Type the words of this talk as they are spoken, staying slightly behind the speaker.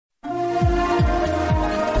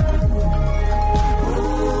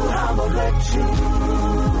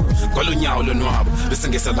Kolunyawo lonwabo bese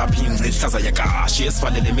ngeselapha ingci ihlaza yakashi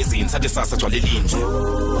esivalele emizini sathi sasa gcwale linje.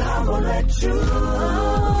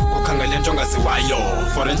 Ukhangele nto ongaziwayo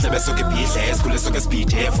for endlebe esuke ibhidle esikhule esuke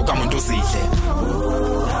esibhidef ukamuntu uzidle.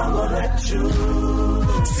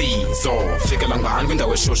 Sizo fikela ngani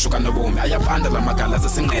kwindawo eshushu kanobomi ayabanda la magala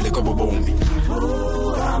zesinqele kobobomi.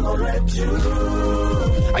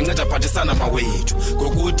 Anceda phathisana mawethu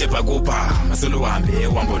ngokude bhakupha maseluhambe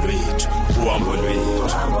uhambo lwethu uhambo lwethu.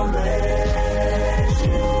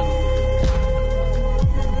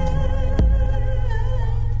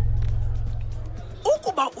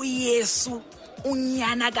 Ukuba uYesu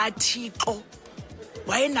unyana kaThixo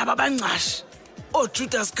wayenaba abangcashi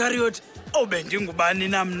oJudas Curate obendingubani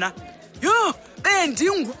namna yo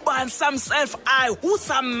bendingubani samself I who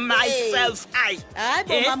some myself I hayi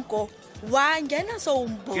bomamgo wangena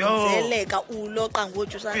sowumbonzeleka uloqa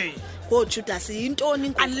ngoJudas intoni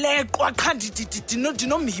inkosi aleqwa qha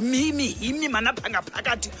ndinomhimi manapha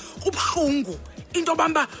ngaphakathi kubhlungu into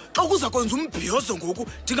bamba xa kuza kwenza umbhiyozo ngoku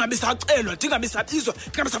ndingabisacelwa ndingabisabizwa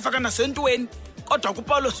ndingabisafaka nasentweni kodwa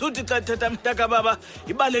kuPaulo uthi xa thetha mntaka baba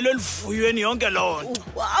ibalelo elivuyweni yonke lonto.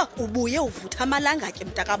 Ubuye uvutha amalanga ke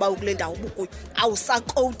mntaka baba kule ndawo ubukuyo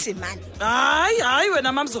awusaqoti man. Hayi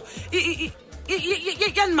wena mamzo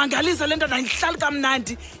yandimangalisa lento nangihlali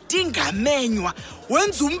kamnandi ndingamenywa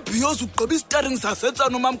wenza umbhiyozo ugqiba isteering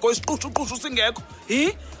sasetsana umamgo isiqushuqushu singekho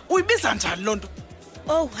uyibiza njani lonto?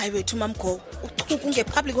 Oh hayi wethu mamgo uchuku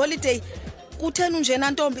ngepublic holiday kutheni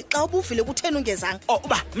njena ntombi xa ubuvile kutheni ungezanga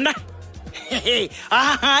uba mna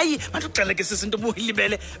hayi mandixeleke sisinto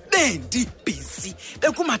ubuyilibele bendibusy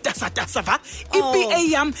bekumatasatasa va iPA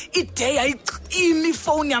yam ide yayicima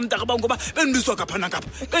ifone yam mntakaba ngoba bendibizwa ngapha nangapha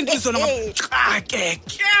bendibizwa namaqake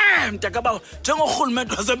mntakaba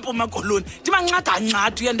njengorhulumente wasempuma koloni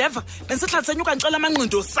ndibanqada uyandeva bensihlala senyuka ngicela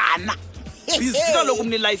amanqindo sana busy kaloku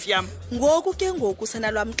mni life yam ngoku ke ngoku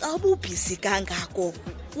sana lwam xa ububusy kangako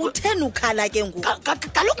utheni ukhala ke ngoku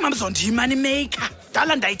kaloku mamzo ndiyimani maker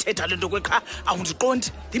dala ndayithetha lento kweqha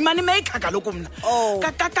awundiqondi ndimani maker kaloku mna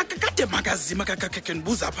kade makazima kakhe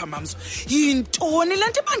ndibuza apha mamzo yintoni le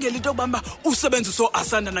nto ibangela into yokubamba usebenziso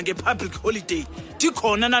asanda nange-public holiday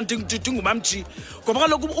ndikhona ndingumamji ngoba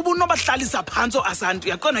kaloku ubunobahlalisa phantsi oasanda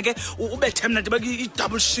uyaqonda ke ubethe mna ndibeke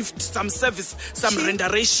i-double shift some service some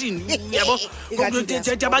renderation yabo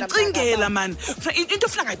ndiyabacingela mani into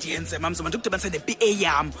funeka ndiyenze mamzo mandikudibanise ne-PA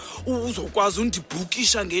yam uzokwazi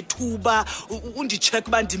undibhukisha ngethuba undicheck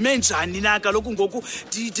uba ndime njani na kaloku ngoku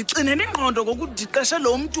ndicinene ingqondo ngoku ndiqeshe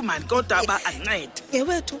lo mntu mani kodwa uba ancede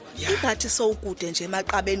yewethu ingathi sowukude nje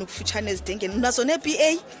emaqabeni ukufutshane ezidengeni unazo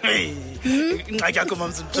ne-PA ingxaki yakho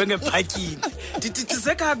mamzi njengebhatyini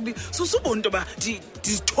ndize kakubi susubona into yoba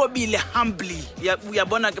ndizithobile humbly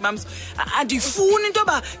uyabona ke mamzi andifuni into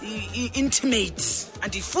yoba intimate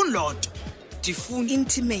andiyifuni loo nto ndifuni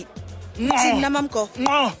intimate Thina mamgo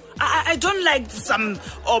I don't like some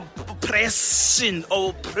oppression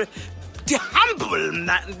or humble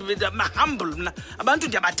mna abantu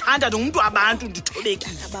ndiyabathanda nomuntu abantu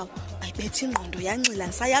ndithobekile abawo ayibethi ingqondo yancila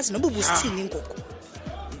ndisayazi noba ubusithini ngoku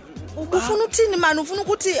ubufuna uthini mani ufuna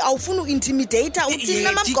ukuthi awufuna uintimidate uthini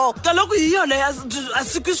namamgo kaloku yiyo le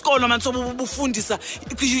asikho isikolo mani sobufundisa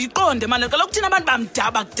iqonde mani kaloku thina abantu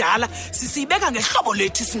bamdaba kudala siyibeka ngehlobo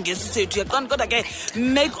lethu isingesi sethu yaqonda kodwa ke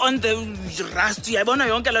make on the rust uyayibona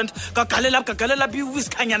yonke lento gagalela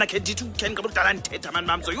iwisikhanyana khe ndithi ukheni ngabudala ndithetha mani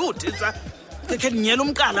mamzo yudisa khe ndinyela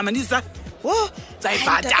umqala manisa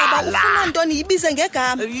zayibhatala ufuna ntoni yibize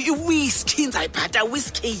ngegama iwhisky nzayibhatala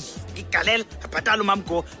whisky igalela abhatala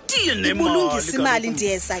umamgo ibulungisa imali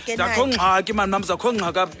ndiyeza ke nayo akho ngxaki mani mamza akho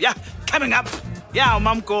ngxaki coming up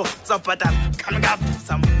umamgo uzawubhatala coming up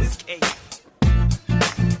some whisky.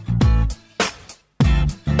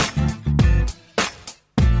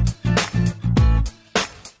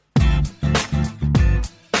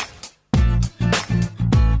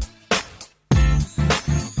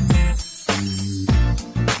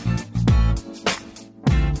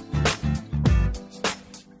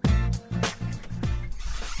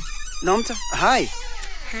 Nomta, hi.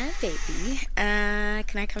 Hi, baby. Can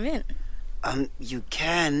I come in? You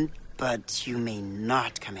can, but you may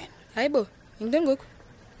not come in. Hayibo, ngintoni ngoku?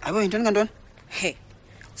 Hayibo, yintoni ngantoni? Hey,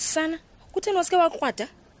 sana, kutheni wasike wakrwada?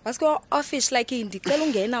 Wasike wa-office like ndicela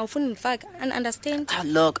ungena ufuna ndifaka and understand?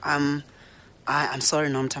 Look, I'm sorry,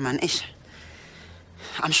 Nomta, man.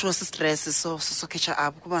 I'm sure stress is so catch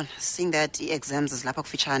up. Come on, seeing that the exams is lapha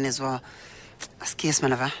kufitshane as well. Askis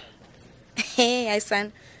manava. Hey, hi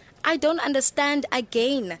son. I don't understand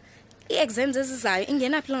again. I-exams ezizayo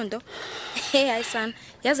ingena phi lonto? Hey, hi son.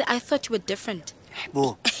 Yazi I thought you were different.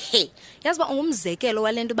 Bo. Hey, yazi ba ungumzekelo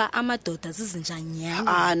walento ba amadoda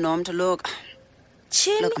zizinjanyana. No, look.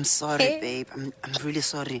 Chini. Look, I'm sorry, babe. I'm really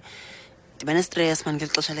sorry. Dibane stress man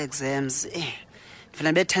ngexesha le-exams.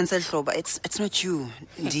 Vele be tense ehloba. It's not you.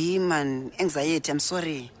 Man, anxiety. I'm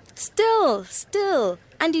sorry. Still.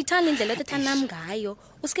 Andiyithanda indlela ethanda nami ngayo.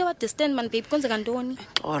 Uske wa distant man babe kwenzeka ntoni?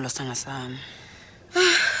 Xolo sithanga sami.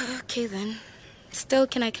 Okay then. Still,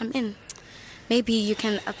 can I come in? Maybe you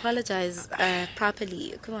can apologize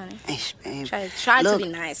properly. Come on. Babe. Try Look, to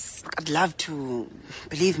be nice. I'd love to,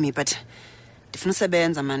 believe me, but ndifuna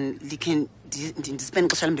usebenza man.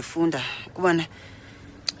 Ndispend ixesha lam ndifunda. Kubona.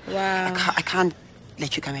 Wow. I can't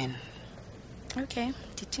let you come in. Okay.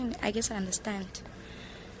 I guess I understand.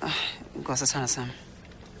 Ngosa sithanga sami.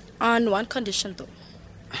 On one condition though.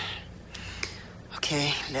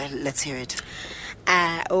 Okay, let's hear it.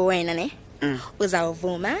 Wena ne?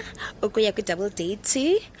 Uzawuvuma ukuya ku-double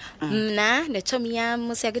date. Mna nechomi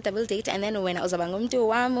yami siya ku-double date and then wena uzaba ngumuntu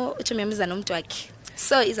wami, uchomi yami uza nomuntu wakhe.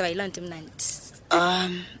 So izaba yilonto mnandi.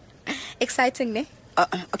 Exciting ne?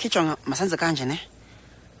 Okay, Jonga, masenze kanje ne?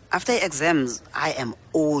 After exams, I am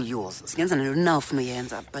all yours. Singenza nalona ufuna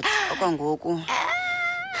uyenza, but okwangoku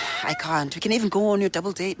I can't. We can even go on your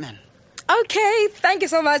double date, man. Okay, thank you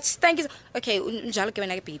so much. Okay, njalo ke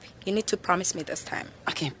wena baby. You need to promise me this time.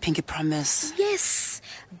 Okay, pinky promise. Yes.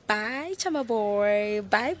 Bye, chama boy.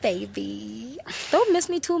 Bye, baby. Don't miss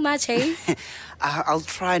me too much, hey? I'll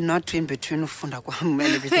try not to in between ufunda kwam and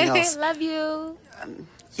everything else. Love you.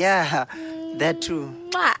 Yeah, that too.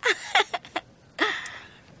 Mwah.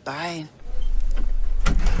 Bye.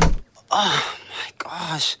 Oh my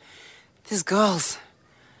gosh. These girls.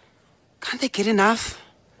 Can't they get enough?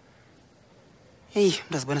 Hey,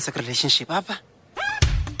 mntazibona secret relationship apha.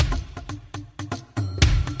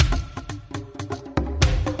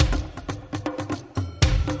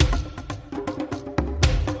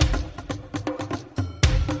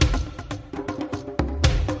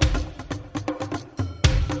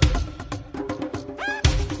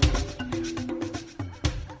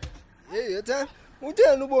 Hey, yetha.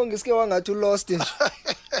 Utheni ubonge sike wangathi lost nje?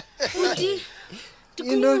 Uthi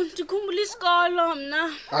ndikhumbula isikolo mna.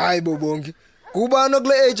 Hayi bobongi. Kubani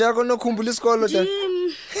kule age yakho nokhumbula isikolo da?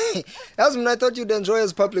 Yazi mina I thought you'd enjoy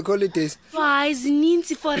as public holidays. Hayi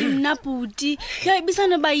zininzi for mna bhuti.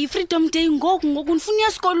 Yayibisana ba yi-freedom day ngoku ndifuna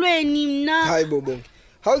esikolweni mna. Hayi bobongi.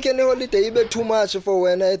 How can a holiday be too much for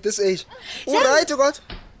wena at this age? Right God?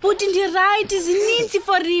 Bhuti ndi-right zininzi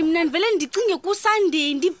for mna ndivele ndicinge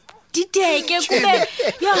ku-Sunday ndideke kube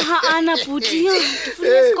ana bhuti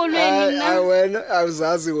ndifuna esikolweni mna. Wena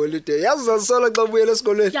awuzazi holiday. Yazi uzazisola xa ubuyela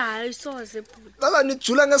esikolweni. Hayi soze bhuti. Baka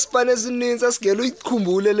nijula ngesipane esininzi asigele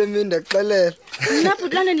uyikhumbule le mini ndakuxelela. Mna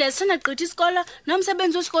bhuti lana ndiyasithanda gqitha isikolo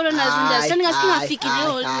nomsebenzi wesikolo nazo ndiyasithanda singafiki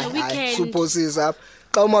le-weekend. Supposisa apha.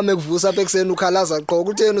 Xa umama ekuvusa apha ekuseni ukhalaza qho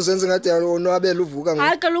kutheni uzenze ngathi onwabela uvuka ngoku.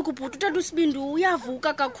 Hayi kaloku bhuti utata uSibindi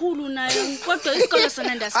uyavuka kakhulu naye kodwa isikolo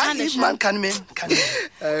sona ndiyasithanda Hayi man khani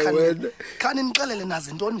wena. Khani nixelele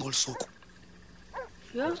nazi intoni ngolusuku.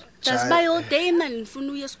 Yho, dasiba all day man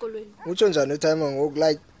ndifuna uya esikolweni. Utsho njani time ngoku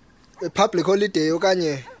like a public holiday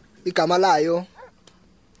okanye igama layo?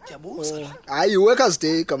 Ndiyabuza la. Hayi workers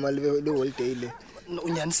day igama le holiday le.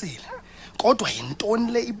 Unyanisile. Kodwa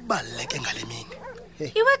yintoni le ibaluleke ngale mini?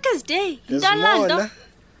 I-workers day intalanto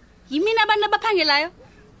yimini abantu abaphangelayo.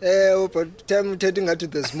 But time uthetha ngathi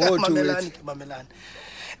there's more to it. Mamelani.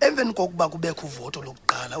 Emveni kokuba kubekho uvoto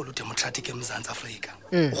lokuqala oludemocratic eMzantsi Afrika,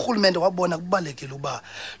 urhulumente wabona kubalekile uba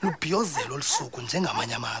lubhiyozelo olusuku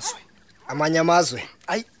njengamanye amazwe. Amanye amazwe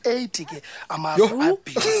Ayi 80 ke amazwe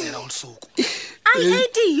abhiyozela olusuku.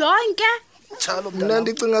 Ayi-80 yonke. Njalo mina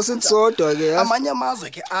ndicinga sitsodwa ke yazi. Amanye amazwe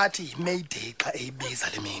ke athi yi-May Day xa eyibiza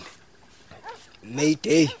le mini. May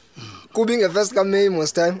Day. Kubi nge1st kaMay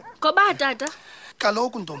most time. Ngoba tata.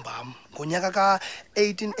 Kaloku ntombam ngonyaka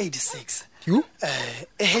ka1886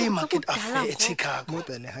 eHaymarket Affair eChicago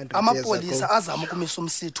amapolisa azama ukumisa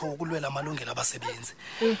umsitho wokulwela amalungelo abasebenzi.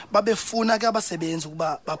 Babefuna ke abasebenzi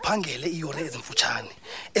ukuba baphangele iyure ezimfutshane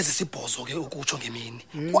ezisibhozo ke ukutsho ngemini.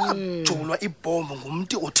 Kwajulwa ibhombu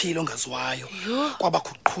ngumuntu othile ongaziwayo.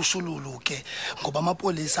 Kwabakuqhushululu ke ngoba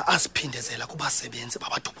amapolisa asiphindezela kubasebenzi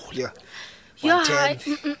babadubula.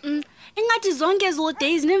 Ingathi zonke ezo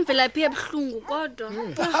days nemvelaphi ebuhlungu kodwa.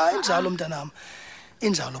 Hayi njalo mntanami.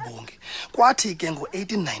 Injalo bonke. Kwathi ke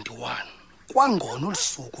ngo1891 kwangona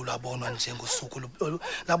ulusuku labonwa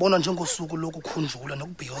njengosuku lokukhunjulwa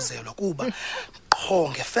nokubhiyozelwa kuba qho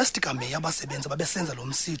nge1st kaMeyi abasebenzi babesenza lo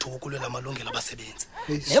msitho wokulwela amalungelo abasebenzi.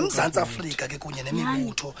 eMzantsi Afrika ke kunye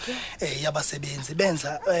nemibutho yabasebenzi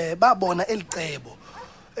benza babona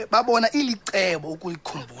ilicebo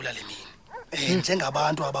ukuyikhumbula le mini.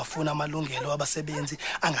 njengabantu abafuna amalungelo abasebenzi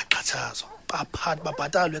angaxhatshazwa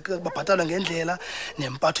babhatalwe ngendlela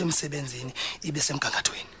nempatho emsebenzini ibe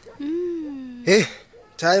semgangathweni. Hey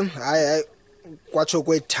time hayi kwatsho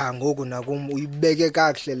kwetha ngoku nakum uyibeke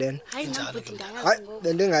kakuhle lena. Hayi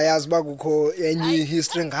bendingayazi uba kukho enye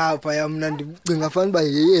history ngapha yamna ndicinga fanele uba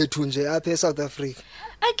yeyethu nje apha eSouth Africa.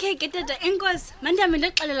 Okay ke tata enkosi mandihamba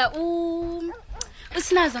ndixelela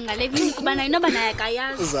usinazo ngale mini kuba nayo noba naye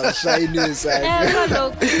akayazi. Uzashayinisa.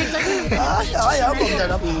 Kaloku Hayi hamba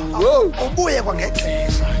mntana. Ubuye kwangexesha.